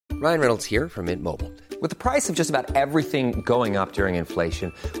Ryan Reynolds here from Mint Mobile. With the price of just about everything going up during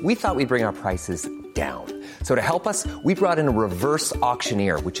inflation, we thought we'd bring our prices down. So to help us, we brought in a reverse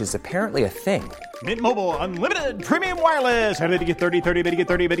auctioneer, which is apparently a thing. Mint Mobile Unlimited Premium Wireless. How to get 30, 30, bit to get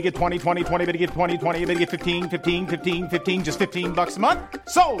 30, bit to get 20, 20, 20, bit to get 20, 20, bit to get 15, 15, 15, 15, just $15 a month?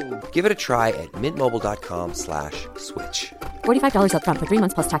 Sold! Give it a try at mintmobile.com/switch. $45 up front for 3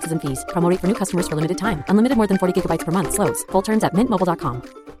 months plus taxes and fees. Promo rate for new customers for limited time. Unlimited more than 40 gigabytes per month. Slows full terms at mintmobile.com.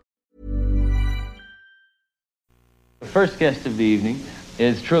 The first guest of the evening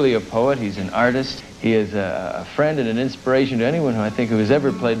is truly a poet. He's an artist. He is a friend and an inspiration to anyone who I think who has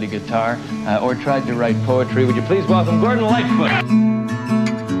ever played the guitar or tried to write poetry. Would you please welcome Gordon Lightfoot?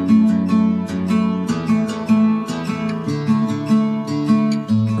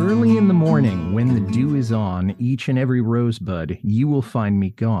 Early in the morning, when the dew is on each and every rosebud, you will find me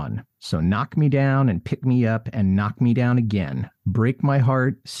gone. So knock me down and pick me up and knock me down again. Break my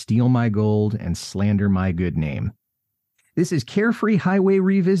heart, steal my gold, and slander my good name. This is Carefree Highway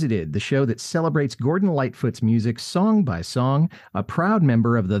Revisited, the show that celebrates Gordon Lightfoot's music song by song, a proud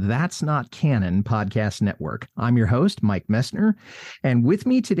member of the That's Not Canon podcast network. I'm your host, Mike Messner, and with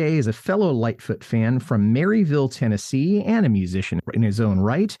me today is a fellow Lightfoot fan from Maryville, Tennessee, and a musician in his own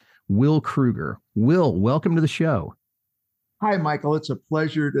right, Will Kruger. Will, welcome to the show. Hi, Michael. It's a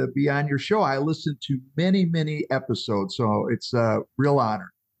pleasure to be on your show. I listened to many, many episodes, so it's a real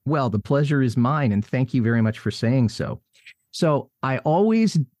honor. Well, the pleasure is mine, and thank you very much for saying so. So I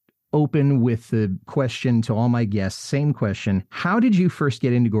always open with the question to all my guests, same question. How did you first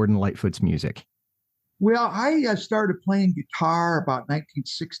get into Gordon Lightfoot's music? Well, I started playing guitar about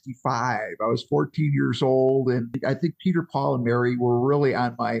 1965. I was 14 years old, and I think Peter, Paul, and Mary were really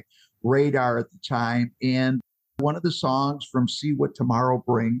on my radar at the time. And one of the songs from See What Tomorrow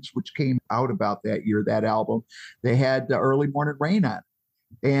Brings, which came out about that year, that album, they had Early Morning Rain on it.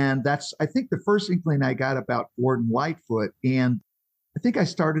 And that's, I think, the first inkling I got about Gordon Lightfoot. And I think I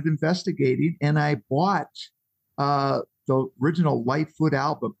started investigating, and I bought the original Lightfoot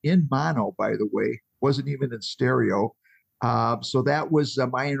album in mono, by the way, wasn't even in stereo. So that was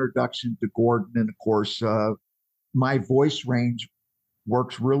my introduction to Gordon. And of course, my voice range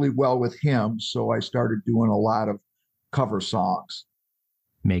works really well with him. So I started doing a lot of cover songs.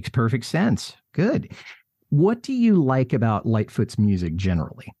 Makes perfect sense. Good. What do you like about Lightfoot's music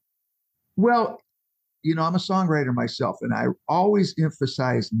generally? Well, I'm a songwriter myself, and I always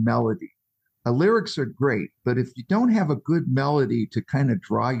emphasize melody. Lyrics are great, but if you don't have a good melody to kind of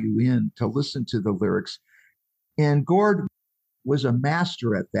draw you in to listen to the lyrics, and Gord was a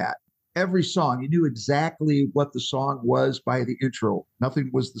master at that. Every song, you knew exactly what the song was by the intro. Nothing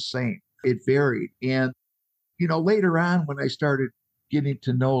was the same. It varied. And, later on when I started getting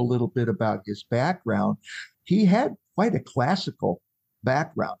to know a little bit about his background, he had quite a classical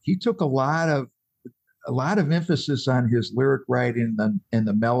background. He took a lot of emphasis on his lyric writing and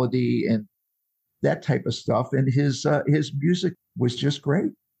the melody and that type of stuff. And his music was just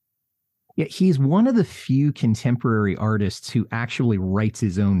great. Yeah, he's one of the few contemporary artists who actually writes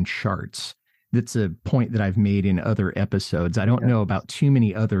his own charts. That's a point that I've made in other episodes. I don't know about too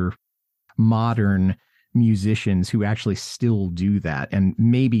many other modern musicians who actually still do that. And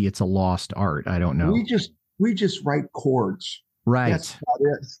maybe it's a lost art. I don't know. We just write chords. Right. That's about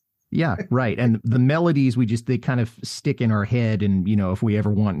it. Yeah, right. And the melodies, they kind of stick in our head. And, if we ever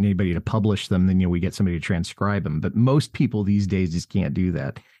want anybody to publish them, then, we get somebody to transcribe them. But most people these days just can't do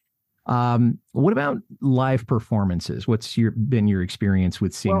that. What about live performances? What's been your experience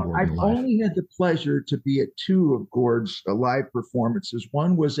with seeing Gordon live? I've only had the pleasure to be at two of Gord's live performances.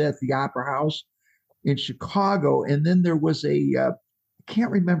 One was at the Opera House in Chicago, and then there was I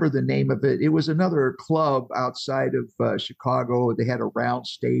can't remember the name of it. It was another club outside of Chicago. They had a round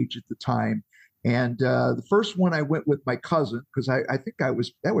stage at the time. And the first one I went with my cousin, because I think that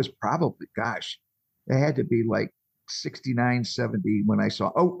was probably, it had to be like 69, 70 when I saw.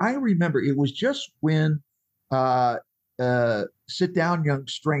 Oh, I remember it was just when Sit Down Young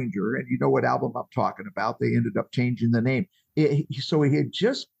Stranger, and you know what album I'm talking about. They ended up changing the name. So he had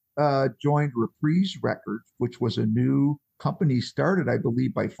just joined Reprise Records, which was a new company started, I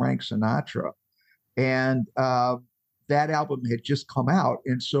believe, by Frank Sinatra. And that album had just come out.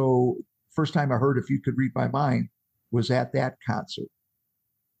 And so first time I heard If You Could Read My Mind was at that concert.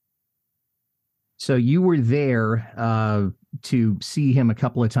 So you were there to see him a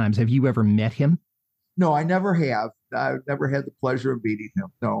couple of times. Have you ever met him? No, I never have. I've never had the pleasure of meeting him.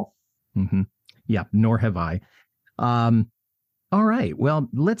 No. Mm-hmm. Yeah, nor have I. All right. Well,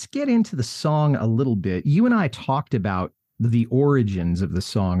 let's get into the song a little bit. You and I talked about the origins of the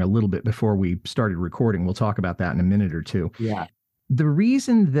song a little bit before we started recording. We'll talk about that in a minute or two. Yeah. The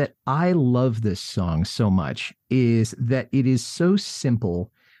reason that I love this song so much is that it is so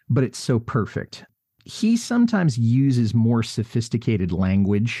simple, but it's so perfect. He sometimes uses more sophisticated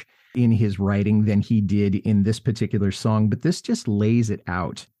language in his writing than he did in this particular song, but this just lays it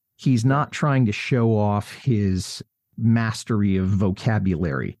out. He's not trying to show off his mastery of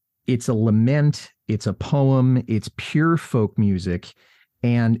vocabulary. It's a lament, it's a poem, it's pure folk music,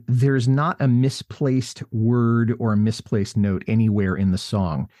 and there's not a misplaced word or a misplaced note anywhere in the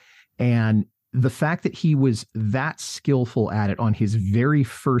song. And the fact that he was that skillful at it on his very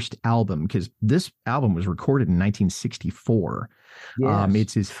first album, because this album was recorded in 1964. Yes.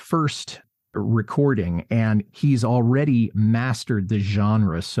 It's his first recording, and he's already mastered the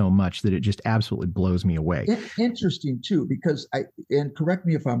genre so much that it just absolutely blows me away. Interesting too, because and correct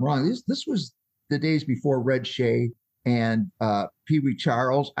me if I'm wrong, this was the days before Red Shea and Pee Wee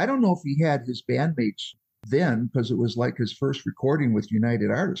Charles. I don't know if he had his bandmates then, because it was like his first recording with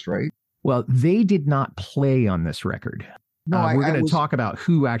United Artists, right? Well, they did not play on this record. No, we're going to talk about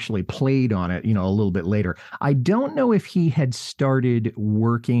who actually played on it, a little bit later. I don't know if he had started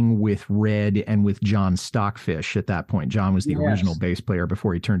working with Red and with John Stockfish at that point. John was the original bass player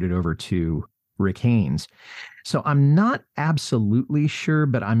before he turned it over to Rick Haynes. So I'm not absolutely sure,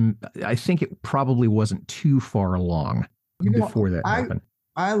 but I think it probably wasn't too far along before that happened.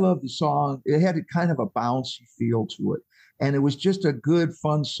 I love the song. It had a kind of a bouncy feel to it. And it was just a good,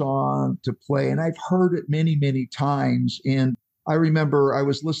 fun song to play. And I've heard it many, many times. And I remember I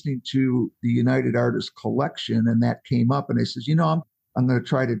was listening to the United Artists collection, and that came up. And I said, I'm going to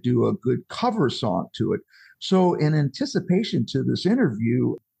try to do a good cover song to it. So in anticipation to this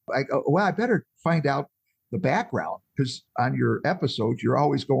interview, I go, well, I better find out the background, because on your episodes, you're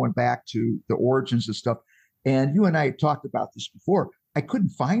always going back to the origins of stuff. And you and I had talked about this before. I couldn't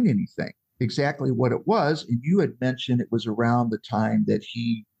find anything exactly what it was. And you had mentioned it was around the time that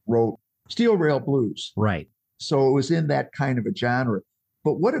he wrote Steel Rail Blues. Right. So it was in that kind of a genre.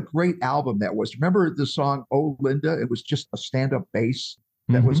 But what a great album that was. Remember the song, Oh, Linda? It was just a stand-up bass.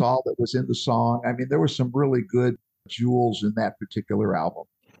 That was all that was in the song. I mean, there were some really good jewels in that particular album.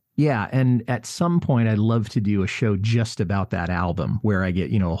 Yeah. And at some point, I'd love to do a show just about that album where I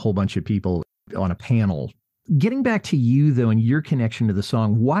get, a whole bunch of people on a panel. Getting back to you, though, and your connection to the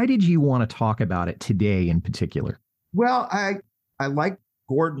song, why did you want to talk about it today in particular? Well, I like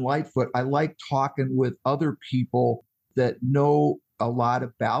Gordon Lightfoot. I like talking with other people that know a lot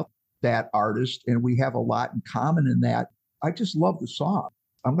about that artist, and we have a lot in common in that. I just love the song.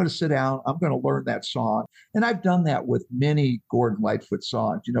 I'm going to sit down. I'm going to learn that song. And I've done that with many Gordon Lightfoot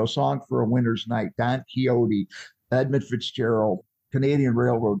songs, Song for a Winter's Night, Don Quixote, Edmund Fitzgerald, Canadian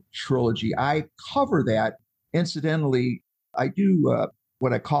Railroad Trilogy. I cover that. Incidentally, I do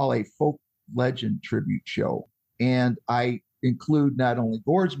what I call a folk legend tribute show. And I include not only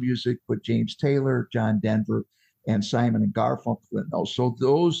Gord's music, but James Taylor, John Denver, and Simon and Garfunkel in those. So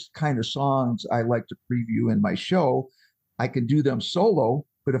those kind of songs I like to preview in my show. I can do them solo,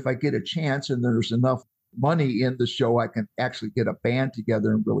 but if I get a chance and there's enough money in the show, I can actually get a band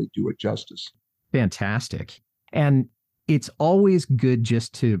together and really do it justice. Fantastic. And it's always good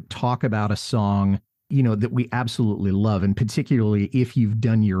just to talk about a song that we absolutely love, and particularly if you've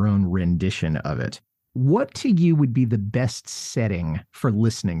done your own rendition of it. What to you would be the best setting for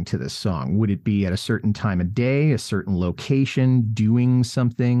listening to this song? Would it be at a certain time of day, a certain location, doing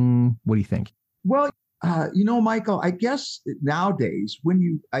something? What do you think? Well, Michael, I guess nowadays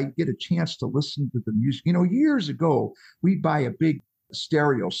when I get a chance to listen to the music, years ago, we'd buy a big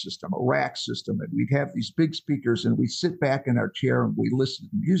stereo system, a rack system, and we'd have these big speakers and we'd sit back in our chair and we listen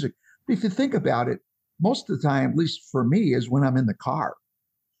to music. But if you think about it, most of the time, at least for me, is when I'm in the car.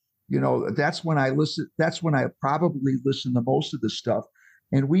 That's when I listen. That's when I probably listen to most of the stuff.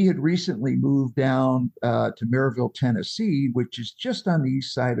 And we had recently moved down to Maryville, Tennessee, which is just on the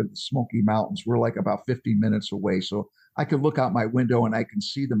east side of the Smoky Mountains. We're like about 15 minutes away. So I can look out my window and I can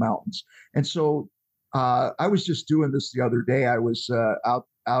see the mountains. And so I was just doing this the other day. I was out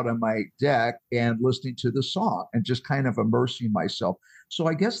on my deck and listening to the song and just kind of immersing myself. So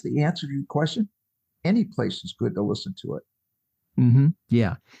I guess the answer to your question, any place is good to listen to it. Mm-hmm.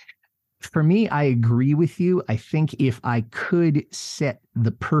 Yeah. For me, I agree with you. I think if I could set the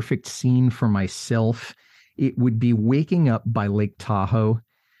perfect scene for myself, it would be waking up by Lake Tahoe,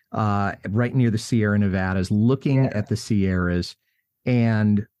 right near the Sierra Nevadas, looking at the Sierras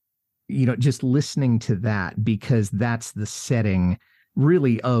and, just listening to that, because that's the setting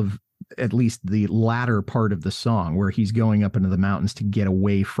really of at least the latter part of the song where he's going up into the mountains to get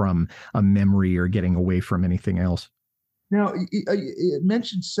away from a memory or getting away from anything else. Now, it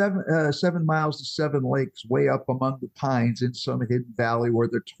mentioned 7 miles to 7 lakes, way up among the pines in some hidden valley where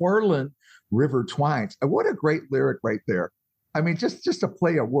the Twirling River twines. What a great lyric right there. I mean, just a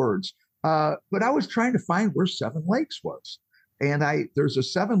play of words. But I was trying to find where Seven Lakes was, and there's a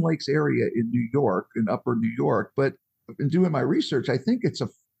Seven Lakes area in New York, in Upper New York. But in doing my research, I think it's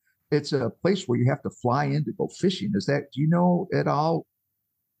a place where you have to fly in to go fishing. Do you know at all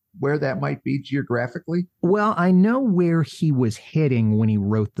where that might be geographically? Well, I know where he was heading when he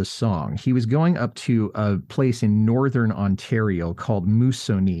wrote the song. He was going up to a place in northern Ontario called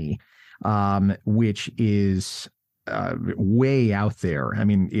Moosonee, which is way out there. I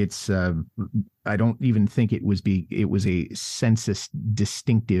mean, it's I don't even think it was a census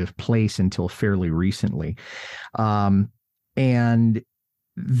distinctive place until fairly recently. And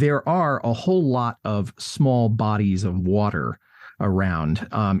there are a whole lot of small bodies of water around.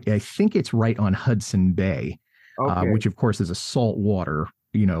 I think it's right on Hudson Bay, which of course is a salt water,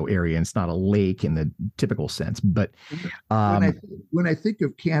 area. And it's not a lake in the typical sense. But when I think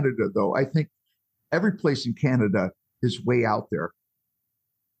of Canada, though, I think every place in Canada is way out there.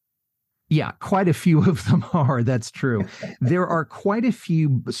 Yeah, quite a few of them are. That's true. There are quite a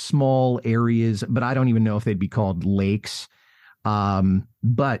few small areas, but I don't even know if they'd be called lakes.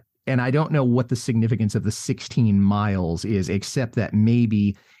 And I don't know what the significance of the 16 miles is, except that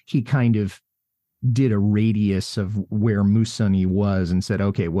maybe he kind of did a radius of where Moosonee was and said,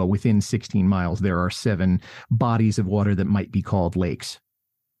 okay, well, within 16 miles, there are 7 bodies of water that might be called lakes.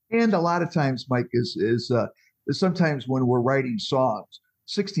 And a lot of times, Mike, is sometimes when we're writing songs,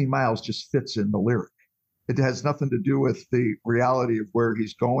 16 miles just fits in the lyric. It has nothing to do with the reality of where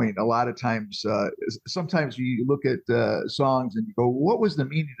he's going. A lot of times, sometimes you look at songs and you go, what was the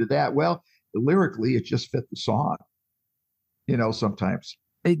meaning to that? Well, lyrically, it just fit the song, sometimes.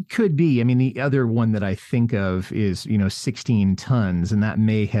 It could be. I mean, the other one that I think of is, 16 tons, and that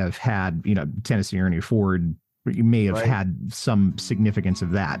may have had, Tennessee Ernie Ford, you may have had some significance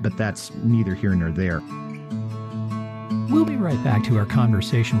of that, but that's neither here nor there. We'll be right back to our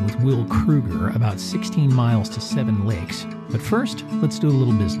conversation with Will Kruger about 16 miles to 7 lakes. But first, let's do a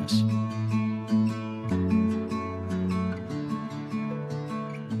little business.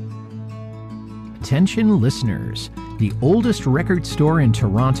 Attention listeners, the oldest record store in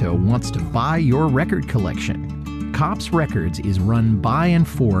Toronto wants to buy your record collection. Cops Records is run by and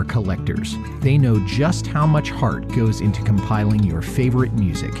for collectors. They know just how much heart goes into compiling your favorite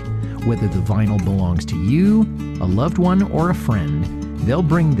music. Whether the vinyl belongs to you, a loved one, or a friend, they'll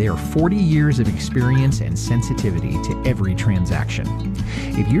bring their 40 years of experience and sensitivity to every transaction.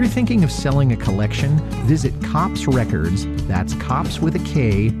 If you're thinking of selling a collection, visit Cops Records, that's Cops with a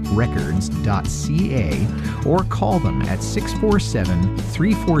K, records.ca, or call them at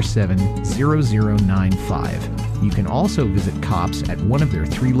 647-347-0095. You can also visit Cops at one of their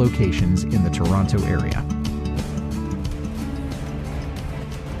 3 locations in the Toronto area.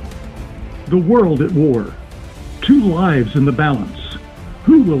 The world at war. 2 lives in the balance.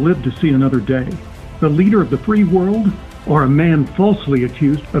 Who will live to see another day? The leader of the free world or a man falsely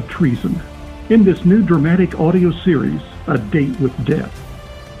accused of treason? In this new dramatic audio series, A Date with Death,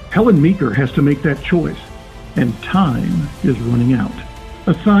 Helen Meeker has to make that choice, and time is running out.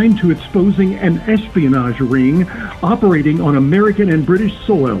 Assigned to exposing an espionage ring operating on American and British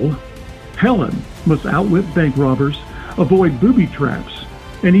soil, Helen must outwit bank robbers, avoid booby traps,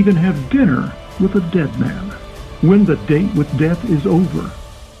 and even have dinner with a dead man. When the date with death is over,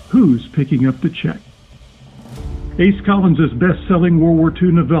 who's picking up the check? Ace Collins' best-selling World War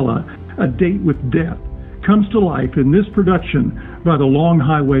II novella, A Date with Death, comes to life in this production by the Long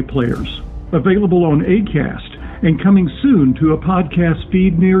Highway Players. Available on Acast and coming soon to a podcast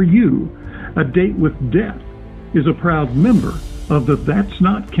feed near you, A Date with Death is a proud member of the That's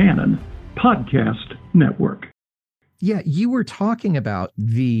Not Canon podcast network. Yeah, you were talking about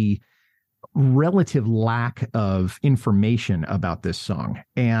the relative lack of information about this song.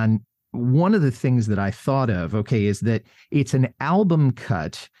 And one of the things that I thought of, is that it's an album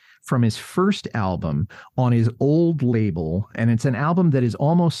cut from his first album on his old label. And it's an album that is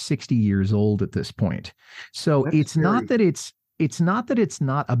almost 60 years old at this point. So it's not that it's not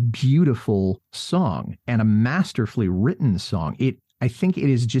a beautiful song and a masterfully written song. I think it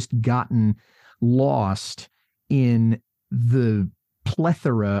has just gotten lost in the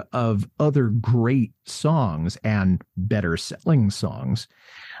plethora of other great songs and better selling songs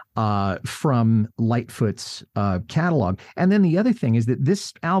from Lightfoot's catalog. And then the other thing is that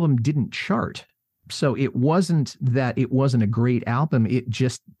this album didn't chart. So it wasn't that it wasn't a great album. It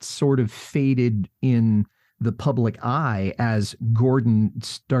just sort of faded in the public eye as Gordon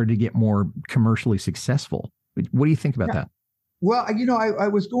started to get more commercially successful. What do you think about that? Well, I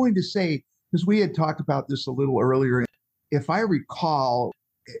was going to say, because we had talked about this a little earlier, if I recall,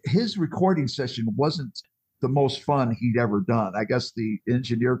 his recording session wasn't the most fun he'd ever done. I guess the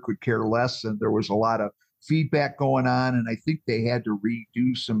engineer could care less, and there was a lot of feedback going on, and I think they had to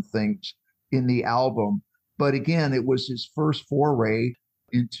redo some things in the album. But again, it was his first foray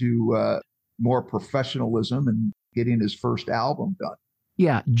into more professionalism and getting his first album done.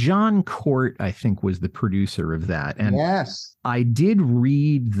 Yeah, John Court, I think, was the producer of that. And yes, I did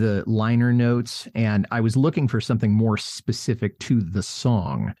read the liner notes, and I was looking for something more specific to the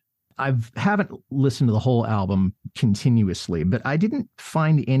song. I haven't listened to the whole album continuously, but I didn't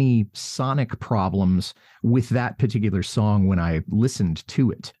find any sonic problems with that particular song when I listened to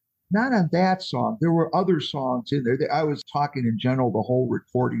it. Not on that song. There were other songs in there. I was talking in general the whole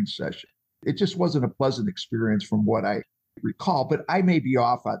recording session. It just wasn't a pleasant experience from what I recall, but I may be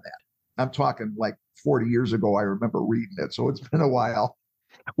off on that. I'm talking like 40 years ago. I remember reading it, so it's been a while.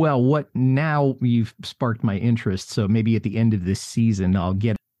 Well, now you've sparked my interest, so maybe at the end of this season, I'll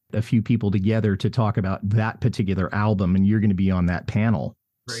get a few people together to talk about that particular album, and you're going to be on that panel.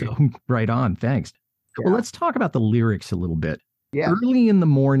 Great. So right on. Thanks. Yeah. Well, let's talk about the lyrics a little bit. Yeah. Early in the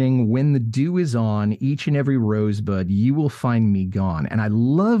morning, when the dew is on each and every rosebud, you will find me gone. And I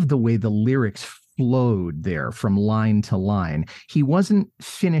love the way the lyrics flowed there from line to line. He wasn't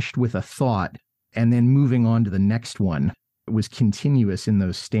finished with a thought and then moving on to the next one. It was continuous in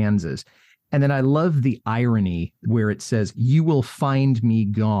those stanzas. And then I love the irony where it says, you will find me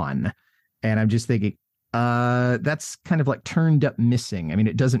gone. And I'm just thinking, that's kind of like turned up missing. I mean,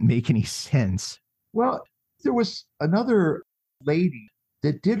 it doesn't make any sense. Well, there was another lady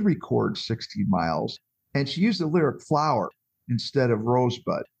that did record 16 Miles, and she used the lyric flower instead of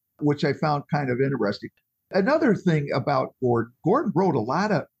rosebud, which I found kind of interesting. Another thing about Gordon wrote a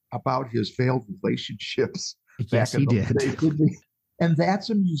lot about his failed relationships. Yes, he did. And that's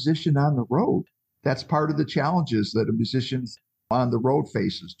a musician on the road. That's part of the challenges that a musician on the road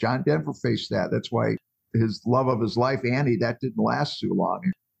faces. John Denver faced that. That's why his love of his life, Annie, that didn't last too long.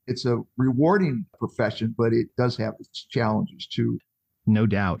 It's a rewarding profession, but it does have its challenges too. No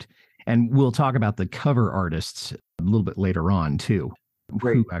doubt. And we'll talk about the cover artists a little bit later on too.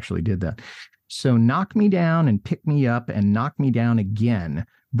 Great. Who actually did that. So knock me down and pick me up and knock me down again.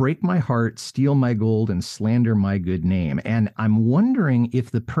 Break my heart, steal my gold, and slander my good name. And I'm wondering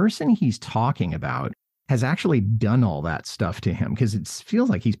if the person he's talking about has actually done all that stuff to him, because it feels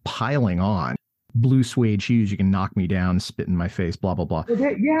like he's piling on. Blue suede shoes, you can knock me down, spit in my face, blah, blah, blah.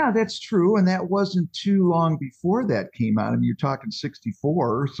 Yeah, that's true. And that wasn't too long before that came out. I mean, you're talking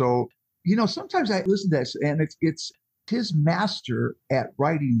 64. So, sometimes I listen to this, and it's his master at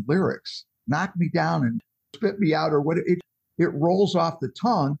writing lyrics. Knock me down and spit me out, or what it rolls off the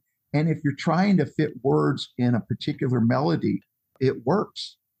tongue. And if you're trying to fit words in a particular melody, it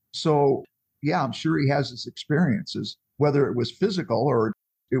works. So, yeah, I'm sure he has his experiences, whether it was physical or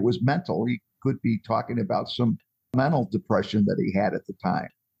it was mental. He could be talking about some mental depression that he had at the time.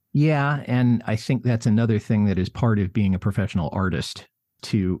 Yeah. And I think that's another thing that is part of being a professional artist,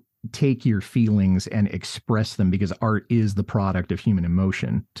 to take your feelings and express them, because art is the product of human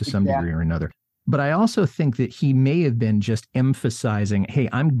emotion to some degree or another. But I also think that he may have been just emphasizing, hey,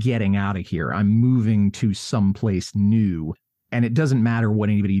 I'm getting out of here. I'm moving to someplace new. And it doesn't matter what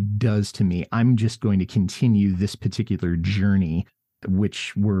anybody does to me. I'm just going to continue this particular journey,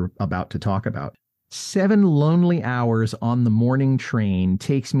 which we're about to talk about. 7 lonely hours on the morning train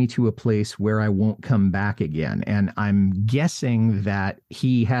takes me to a place where I won't come back again. And I'm guessing that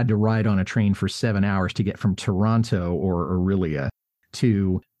he had to ride on a train for 7 hours to get from Toronto or Orillia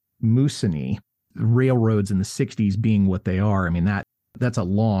to Moosonee. Railroads in the 60s being what they are, I mean, that's a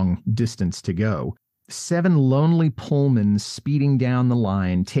long distance to go. 7 lonely Pullmans speeding down the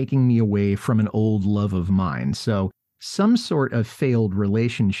line, taking me away from an old love of mine. So some sort of failed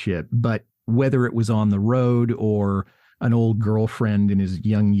relationship, but whether it was on the road or an old girlfriend in his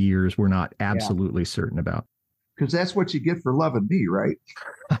young years, we're not absolutely certain about. Because that's what you get for loving me, right?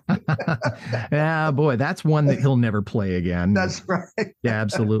 Yeah, boy, that's one that he'll never play again. That's right. Yeah,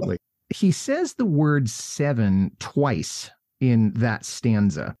 absolutely. He says the word 7 twice in that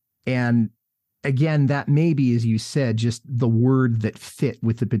stanza. And again, that may be, as you said, just the word that fit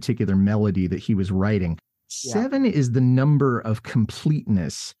with the particular melody that he was writing. 7 is the number of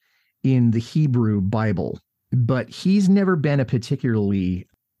completeness in the Hebrew Bible, but he's never been a particularly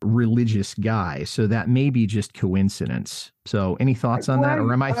religious guy, so that may be just coincidence. So any thoughts on that,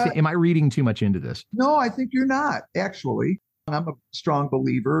 or am I reading too much into this? No, I think you're not, actually. I'm a strong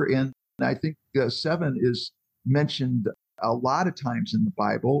believer in, I think 7 is mentioned a lot of times in the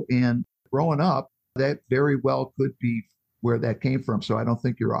Bible. And growing up, That very well could be where that came from. So I don't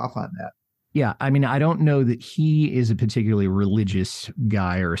think you're off on that. Yeah, I mean, I don't know that he is a particularly religious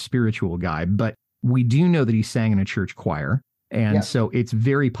guy or a spiritual guy, but we do know that he sang in a church choir. And so it's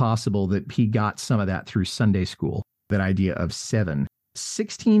very possible that he got some of that through Sunday school, that idea of 7.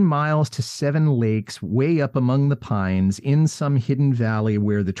 16 miles to 7 lakes, way up among the pines, in some hidden valley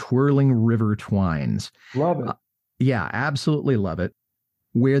where the twirling river twines. Love it. Yeah, absolutely love it.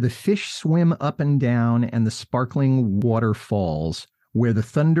 Where the fish swim up and down and the sparkling water falls, where the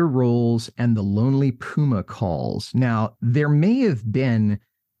thunder rolls and the lonely puma calls. Now, there may have been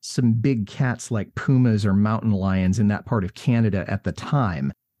some big cats like pumas or mountain lions in that part of Canada at the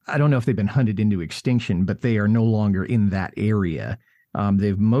time. I don't know if they've been hunted into extinction, but they are no longer in that area.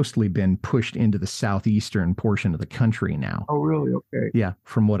 They've mostly been pushed into the southeastern portion of the country now. Oh, really? Okay. Yeah,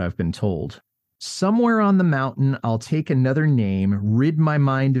 from what I've been told. Somewhere on the mountain, I'll take another name, rid my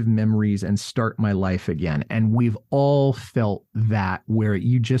mind of memories, and start my life again. And we've all felt that, where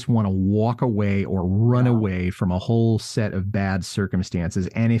you just want to walk away or run away from a whole set of bad circumstances.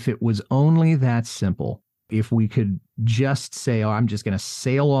 And if it was only that simple, if we could just say, oh, I'm just going to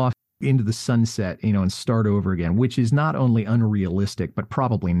sail off into the sunset, and start over again, which is not only unrealistic, but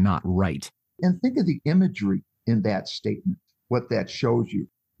probably not right. And think of the imagery in that statement, what that shows you.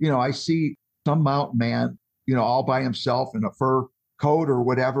 I see some mountain man, all by himself in a fur coat or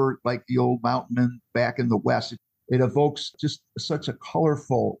whatever, like the old mountain man back in the West. It evokes just such a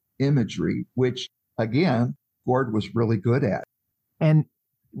colorful imagery, which, again, Gord was really good at. And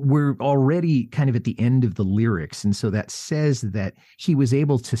we're already kind of at the end of the lyrics. And so that says that he was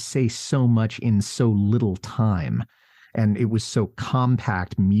able to say so much in so little time. And it was so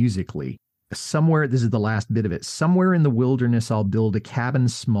compact musically. Somewhere, this is the last bit of it, somewhere in the wilderness, I'll build a cabin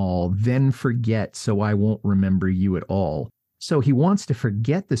small, then forget so I won't remember you at all. So he wants to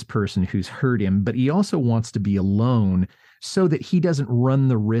forget this person who's hurt him, but he also wants to be alone so that he doesn't run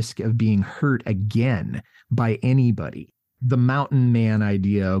the risk of being hurt again by anybody. The mountain man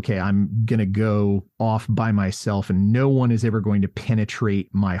idea, okay, I'm going to go off by myself and no one is ever going to penetrate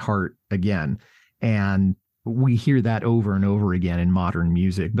my heart again. And we hear that over and over again in modern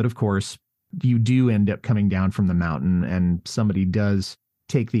music. But of course, you do end up coming down from the mountain and somebody does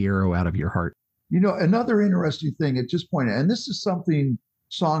take the arrow out of your heart. Another interesting thing at this point, and this is something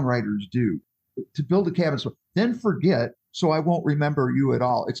songwriters do, to build a cabin, so then forget so I won't remember you at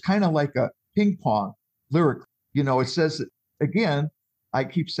all. It's kind of like a ping pong lyric. It says that, again, I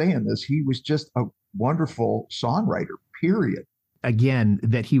keep saying this, he was just a wonderful songwriter, period. Again,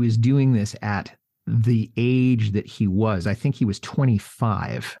 that he was doing this at the age that he was. I think he was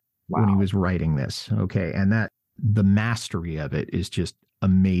 25 when he was writing this. Okay. And that the mastery of it is just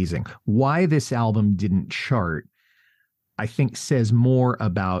amazing. Why this album didn't chart, I think, says more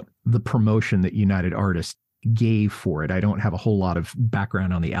about the promotion that United Artists gave for it. I don't have a whole lot of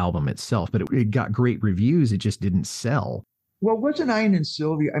background on the album itself, but it got great reviews. It just didn't sell. Well, wasn't Ian and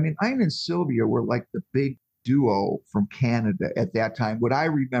Sylvia? I mean, Ian and Sylvia were like the big duo from Canada at that time, what I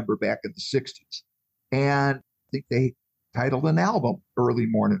remember back in the 60s. And I think they titled an album Early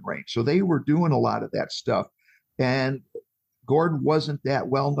Morning Rain. So they were doing a lot of that stuff. And Gordon wasn't that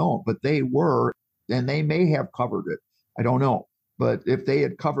well known, but they were, and they may have covered it. I don't know. But if they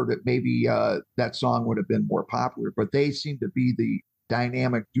had covered it, maybe that song would have been more popular. But they seemed to be the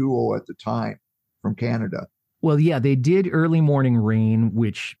dynamic duo at the time from Canada. Well, yeah, they did Early Morning Rain,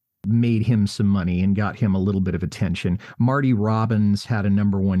 which made him some money and got him a little bit of attention. Marty Robbins had a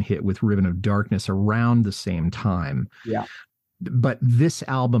 #1 hit with Ribbon of Darkness around the same time. Yeah. But this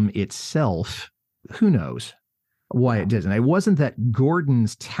album itself, who knows why it doesn't. It wasn't that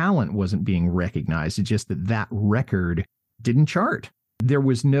Gordon's talent wasn't being recognized. It's just that record didn't chart. There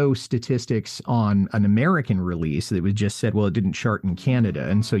was no statistics on an American release that was just said, well, it didn't chart in Canada.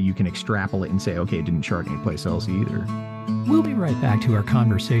 And so you can extrapolate and say, okay, it didn't chart anyplace else either. We'll be right back to our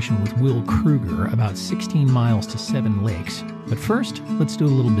conversation with Will Kruger about 16 miles to 7 lakes. But first, let's do a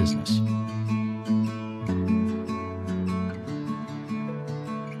little business.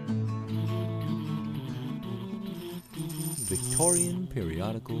 Victorian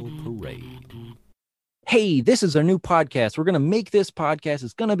Periodical Parade. Hey, this is our new podcast. We're going to make this podcast.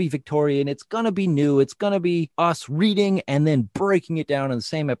 It's going to be Victorian. It's going to be new. It's going to be us reading and then breaking it down in the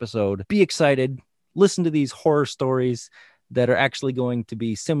same episode. Be excited. Listen to these horror stories that are actually going to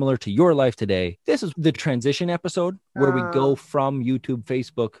be similar to your life today. This is the transition episode where we go from YouTube,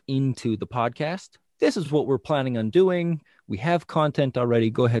 Facebook into the podcast. This is what we're planning on doing. We have content already.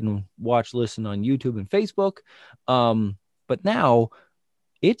 Go ahead and watch, listen on YouTube and Facebook. But now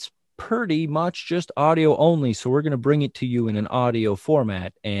it's pretty much just audio only. So we're going to bring it to you in an audio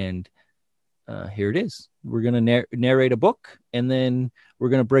format. And here it is. We're going to narrate a book, and then we're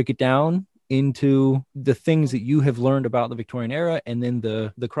going to break it down into the things that you have learned about the Victorian era, and then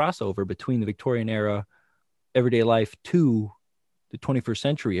the crossover between the Victorian era everyday life to the 21st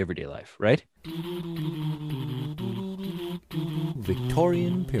century everyday life, right?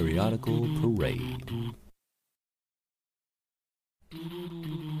 Victorian Periodical Parade.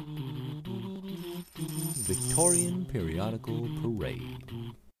 Victorian Periodical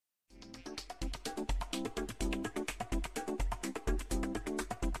Parade.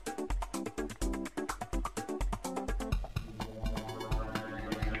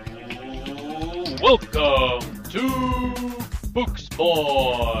 Welcome to Books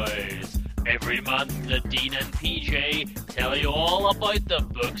Boys. Every month, the Dean and PJ tell you all about the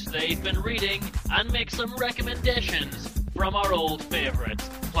books they've been reading and make some recommendations from our old favourites,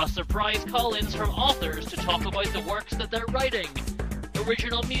 plus surprise call-ins from authors to talk about the works that they're writing,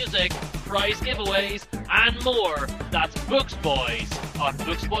 original music, prize giveaways, and more. That's Books Boys on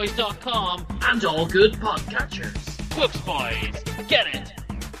booksboys.com and all good podcatchers. Books Boys. Get it.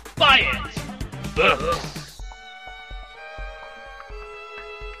 Buy it. Books.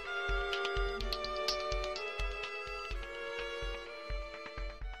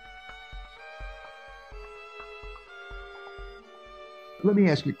 Let me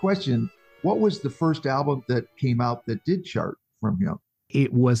ask you a question. What was the first album that came out that did chart from him?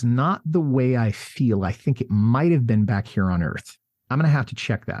 It was not The Way I Feel. I think it might have been Back Here on Earth. I'm going to have to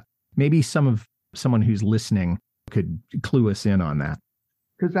check that. Maybe someone who's listening could clue us in on that.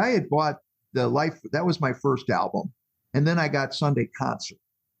 Because I had bought that was my first album. And then I got Sunday Concert.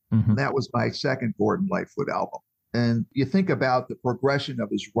 Mm-hmm. That was my second Gordon Lightfoot album. And you think about the progression of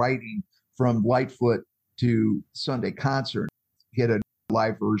his writing from Lightfoot to Sunday Concert. He had a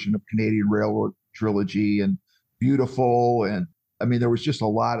live version of Canadian Railroad Trilogy and Beautiful. And I mean, there was just a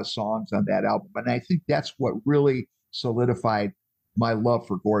lot of songs on that album. And I think that's what really solidified my love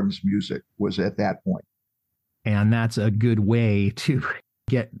for Gordon's music, was at that point. And that's a good way to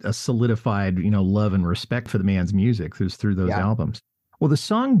get a solidified, love and respect for the man's music through those albums. Well, the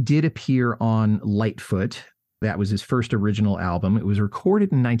song did appear on Lightfoot. That was his first original album. It was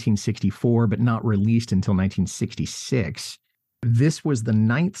recorded in 1964, but not released until 1966. This was the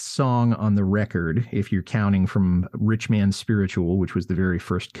 9th song on the record, if you're counting from Rich Man's Spiritual, which was the very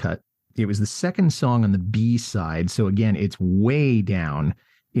first cut. It was the second song on the B side. So again, it's way down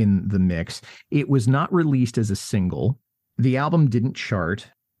in the mix. It was not released as a single. The album didn't chart,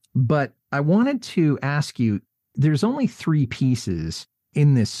 but I wanted to ask you, there's only 3 pieces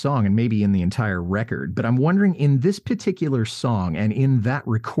in this song and maybe in the entire record, but I'm wondering, in this particular song and in that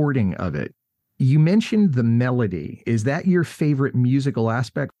recording of it, you mentioned the melody. Is that your favorite musical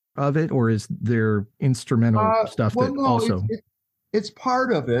aspect of it, or is there instrumental stuff also? It's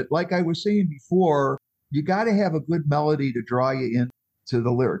part of it. Like I was saying before, you got to have a good melody to draw you into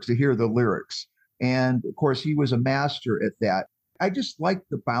the lyrics, to hear the lyrics. And of course, he was a master at that. I just liked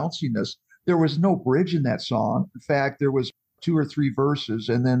the bounciness. There was no bridge in that song. In fact, there was 2 or 3 verses,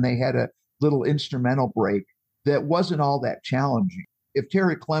 and then they had a little instrumental break that wasn't all that challenging. If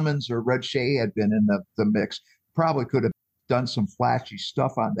Terry Clemens or Red Shea had been in the mix, probably could have done some flashy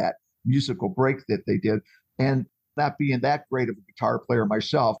stuff on that musical break that they did. And not being that great of a guitar player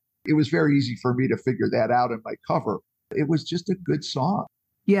myself, it was very easy for me to figure that out in my cover. It was just a good song.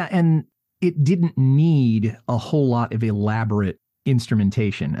 Yeah, and it didn't need a whole lot of elaborate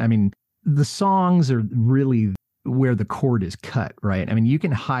instrumentation. I mean, the songs are really where the chord is cut, right? I mean, you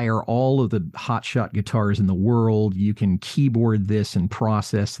can hire all of the hotshot guitars in the world. You can keyboard this and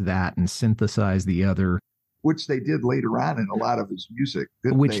process that and synthesize the other. Which they did later on in a lot of his music.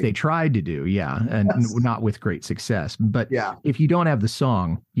 Which they tried to do, yeah, and not with great success. But if you don't have the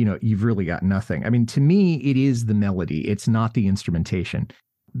song, you've really got nothing. I mean, to me, it is the melody. It's not the instrumentation,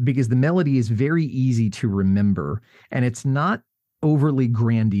 because the melody is very easy to remember, and it's not overly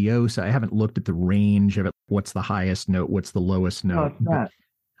grandiose. I haven't looked at the range of it. What's the highest note? What's the lowest note? No, it's not.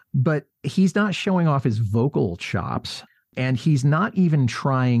 But he's not showing off his vocal chops, and he's not even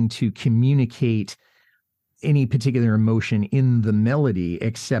trying to communicate any particular emotion in the melody,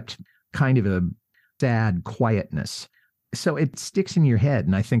 except kind of a sad quietness. So it sticks in your head.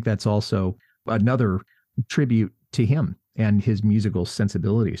 And I think that's also another tribute to him and his musical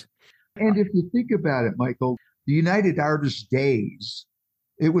sensibilities. And if you think about it, Michael, the United Artists days,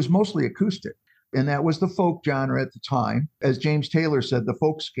 it was mostly acoustic. And that was the folk genre at the time. As James Taylor said, the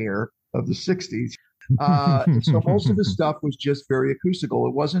folk scare of the 60s. So most of his stuff was just very acoustical.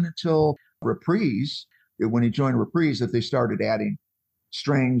 It wasn't until Reprise, when he joined Reprise, that they started adding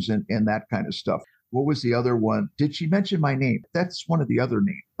strings and that kind of stuff. what was the other one? Did She Mention My Name? That's one of the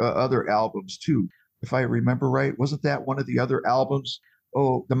other albums too, if I remember right. Wasn't that one of the other albums?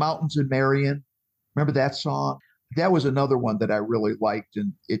 Oh, The Mountains in Marion. Remember that song? That was another one that I really liked,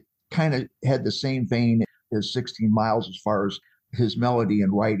 and it kind of had the same vein as 16 Miles as far as his melody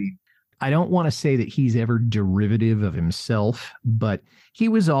and writing. I don't want to say that he's ever derivative of himself, but he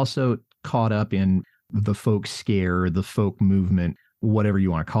was also caught up in the folk scare, the folk movement, whatever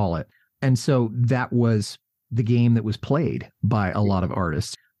you want to call it. And so that was the game that was played by a lot of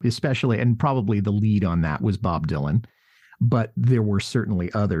artists, especially, and probably the lead on that was Bob Dylan. But there were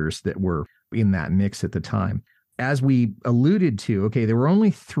certainly others that were in that mix at the time. As we alluded to, okay, there were only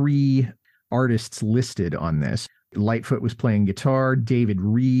 3 artists listed on this. Lightfoot was playing guitar, David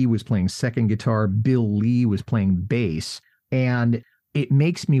Ree was playing second guitar, Bill Lee was playing bass. And it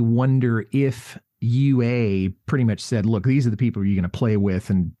makes me wonder if UA pretty much said, look, these are the people you're going to play with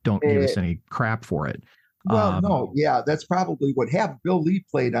and don't give us any crap for it. Well, no, yeah, that's probably what happened. Bill Lee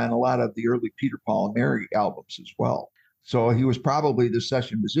played on a lot of the early Peter, Paul, and Mary albums as well. So he was probably the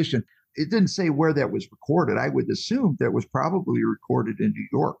session musician. It didn't say where that was recorded. I would assume that was probably recorded in New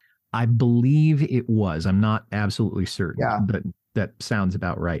York. I believe it was. I'm not absolutely certain, but that sounds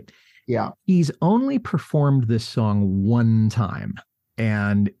about right. Yeah. He's only performed this song one time.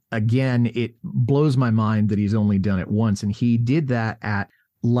 And again, it blows my mind that he's only done it once. And he did that at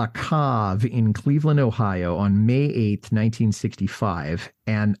La Cave in Cleveland, Ohio on May 8th, 1965.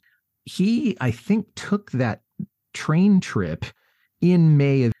 And he, I think, took that train trip in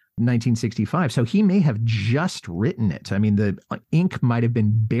May of 1965. So he may have just written it. I mean, the ink might have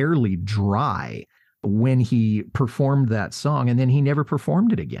been barely dry when he performed that song, and then he never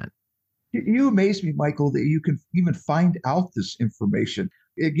performed it again. You amaze me, Michael, that you can even find out this information.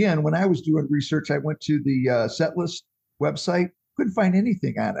 Again, when I was doing research, I went to the Setlist website, couldn't find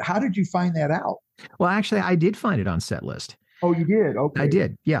anything on it. How did you find that out? Well, actually, I did find it on Setlist. Oh, you did? Okay. I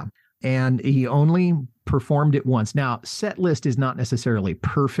did, yeah. And he only performed it once. Now, Setlist is not necessarily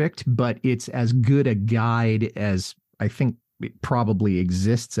perfect, but it's as good a guide as I think it probably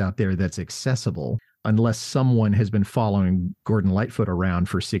exists out there that's accessible, unless someone has been following Gordon Lightfoot around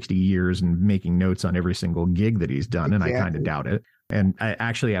for 60 years and making notes on every single gig that he's done. Exactly. And I kind of doubt it. And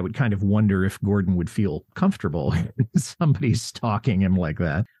I would kind of wonder if Gordon would feel comfortable if somebody's stalking him like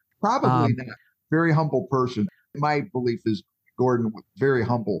that. Probably not. Very humble person. My belief is Gordon was very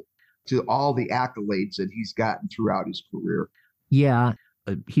humble to all the accolades that he's gotten throughout his career. Yeah,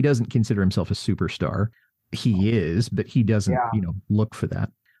 he doesn't consider himself a superstar. He is, but he doesn't, look for that.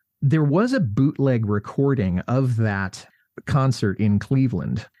 There was a bootleg recording of that concert in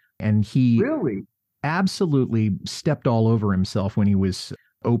Cleveland, and he really absolutely stepped all over himself when he was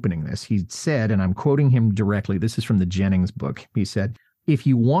opening this. He said, and I'm quoting him directly, this is from the Jennings book. He said, "If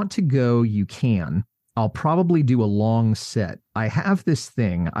you want to go, you can. I'll probably do a long set. I have this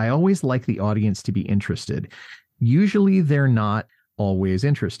thing. I always like the audience to be interested. Usually they're not always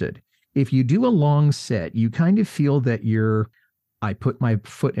interested. If you do a long set, you kind of feel that I put my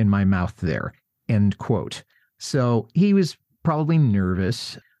foot in my mouth there," end quote. So he was probably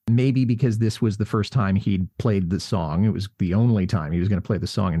nervous, maybe because this was the first time he'd played the song. It was the only time he was going to play the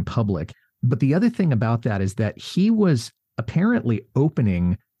song in public. But the other thing about that is that he was apparently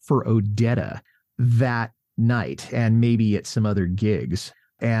opening for Odetta that night and maybe at some other gigs.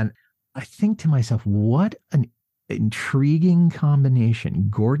 And I think to myself, what an intriguing combination.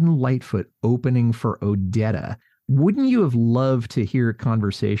 Gordon Lightfoot opening for Odetta. Wouldn't you have loved to hear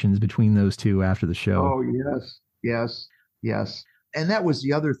conversations between those two after the show? Oh, yes. And that was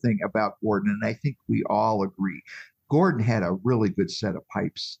the other thing about Gordon, and I think we all agree. Gordon had a really good set of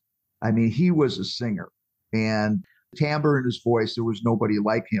pipes. I mean, he was a singer, and timbre in his voice, there was nobody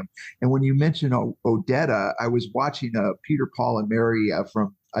like him. And when you mention Odetta, I was watching Peter, Paul, and Mary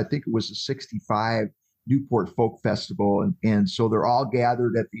from, I think it was the 65 Newport Folk Festival. And so they're all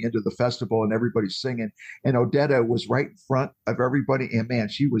gathered at the end of the festival and everybody's singing. And Odetta was right in front of everybody. And man,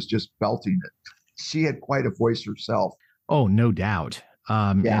 she was just belting it. She had quite a voice herself. Oh, no doubt.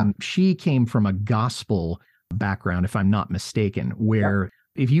 And she came from a gospel background, if I'm not mistaken, where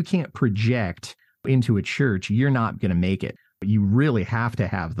if you can't project into a church, you're not going to make it. You really have to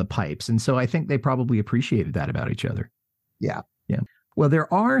have the pipes. And so I think they probably appreciated that about each other. Yeah. Well,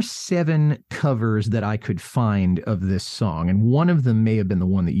 there are 7 covers that I could find of this song, and one of them may have been the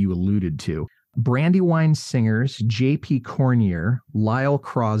one that you alluded to. Brandywine Singers, J.P. Cornier, Lyle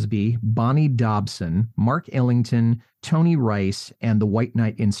Crosby, Bonnie Dobson, Mark Ellington, Tony Rice, and the White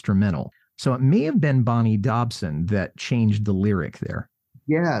Knight Instrumental. So it may have been Bonnie Dobson that changed the lyric there.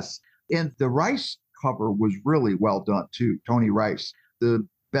 Yes. And the Rice cover was really well done, too. Tony Rice, the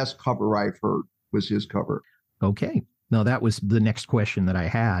best cover I've heard. was his cover. Okay. No, that was the next question that I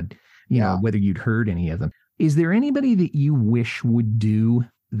had, you know, whether you'd heard any of them. Is there anybody that you wish would do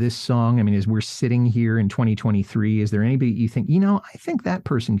this song? I mean, as we're sitting here in 2023, is there anybody you think, you know, I think that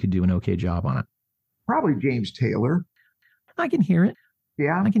person could do an okay job on it? Probably James Taylor. I can hear it.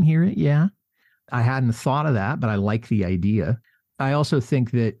 Yeah. I can hear it. Yeah. I hadn't thought of that, but I like the idea. I also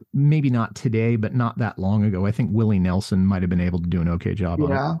think that maybe not today, but not that long ago, I think Willie Nelson might have been able to do an okay job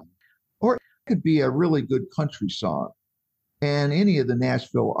on it. Or it could be a really good country song. And any of the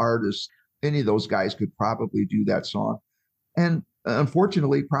Nashville artists, any of those guys could probably do that song. And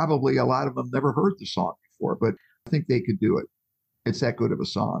unfortunately, probably a lot of them never heard the song before, but I think they could do it. It's that good of a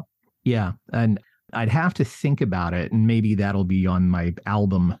song. Yeah. And I'd have to think about it. And maybe that'll be on my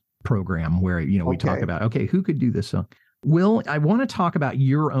album program where, you know, we talk about, okay, who could do this song? Will, I want to talk about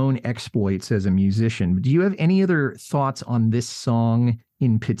your own exploits as a musician. Do you have any other thoughts on this song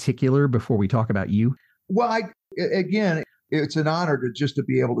in particular before we talk about you? Well, again, it's an honor to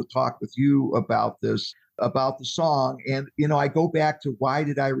be able to talk with you about this, about the song. And, you know, I go back to why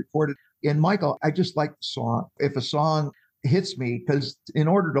did I record it? And Michael, I just like the song. If a song hits me, because in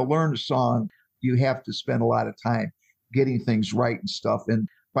order to learn a song, you have to spend a lot of time getting things right and stuff. And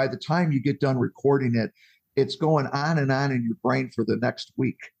by the time you get done recording it, it's going on in your brain for the next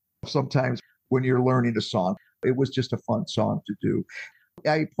week. Sometimes when you're learning a song, it was just a fun song to do.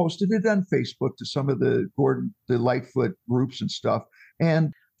 I posted it on Facebook to some of the Gordon, the Lightfoot groups and stuff,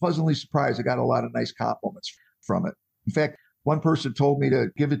 and pleasantly surprised. I got a lot of nice compliments from it. In fact, one person told me to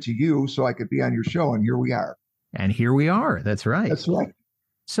give it to you so I could be on your show, and here we are. And here we are. That's right. That's right.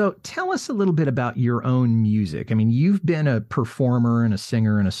 So tell us a little bit about your own music. I mean, you've been a performer and a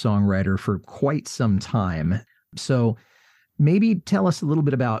singer and a songwriter for quite some time. So maybe tell us a little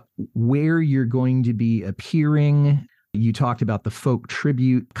bit about where you're going to be appearing. You talked about the folk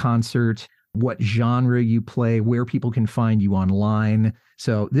tribute concert, what genre you play, where people can find you online.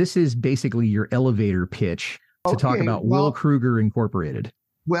 So this is basically your elevator pitch to talk about Will Kruger Incorporated.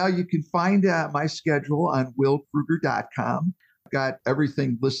 Well, you can find my schedule on willkruger.com. Got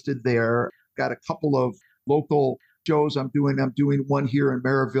everything listed there. Got a couple of local shows I'm doing. I'm doing one here in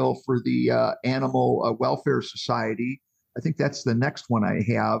Maryville for the Animal Welfare Society. I think that's the next one I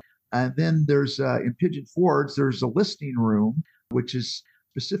have. And then there's in Pigeon Forge, there's a listening room, which is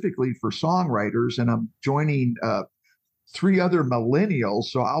specifically for songwriters. And I'm joining 3 other millennials.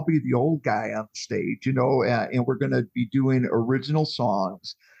 So I'll be the old guy on the stage, you know, and we're going to be doing original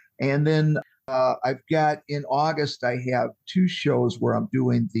songs. And then I've got in August, I have 2 shows where I'm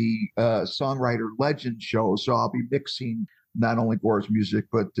doing the Songwriter Legend show. So I'll be mixing not only Gore's music,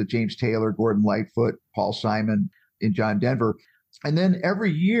 but James Taylor, Gordon Lightfoot, Paul Simon, and John Denver. And then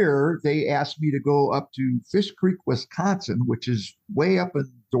every year they ask me to go up to Fish Creek, Wisconsin, which is way up in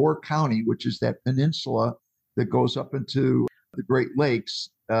Door County, which is that peninsula that goes up into the Great Lakes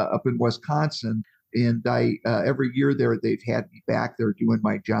up in Wisconsin. And I every year there, they've had me back there doing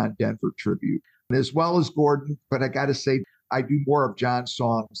my John Denver tribute, as well as Gordon. But I got to say, I do more of John's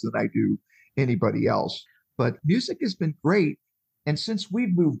songs than I do anybody else. But music has been great. And since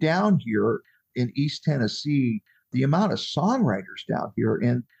we've moved down here in East Tennessee, the amount of songwriters down here,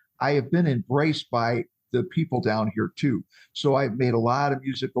 and I have been embraced by the people down here too. So I've made a lot of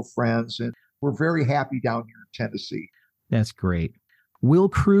musical friends, and we're very happy down here in Tennessee. That's great. Will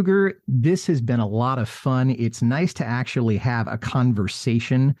Kruger, this has been a lot of fun. It's nice to actually have a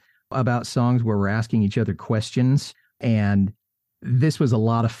conversation about songs where we're asking each other questions. And this was a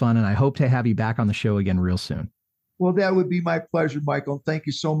lot of fun. And I hope to have you back on the show again real soon. Well, that would be my pleasure, Michael. Thank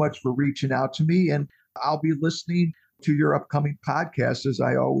you so much for reaching out to me. And I'll be listening to your upcoming podcast as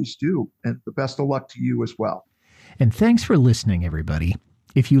I always do. And the best of luck to you as well. And thanks for listening, everybody.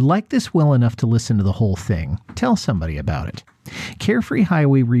 If you like this well enough to listen to the whole thing, tell somebody about it. Carefree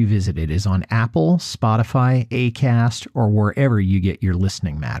Highway Revisited is on Apple, Spotify, Acast, or wherever you get your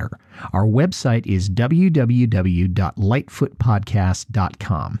listening matter. Our website is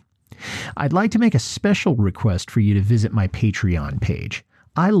www.lightfootpodcast.com. I'd like to make a special request for you to visit my Patreon page.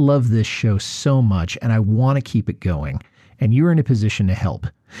 I love this show so much and I want to keep it going, and you're in a position to help.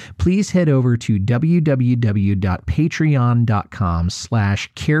 Please head over to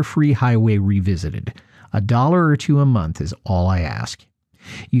www.patreon.com/carefreehighwayrevisited. $1 or $2 a month is all I ask.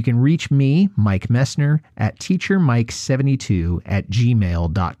 You can reach me, Mike Messner, at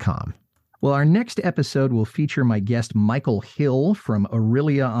teachermike72@gmail.com. Well, our next episode will feature my guest Michael Hill from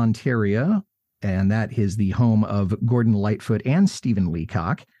Orillia, Ontario, and that is the home of Gordon Lightfoot and Stephen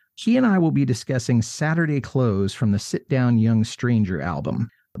Leacock. He and I will be discussing Saturday Close from the Sit Down Young Stranger album.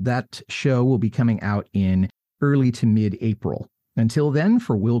 That show will be coming out in early to mid-April. Until then,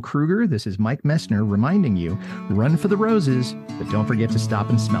 for Will Kruger, this is Mike Messner reminding you, run for the roses, but don't forget to stop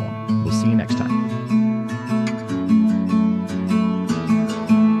and smell them. We'll see you next time.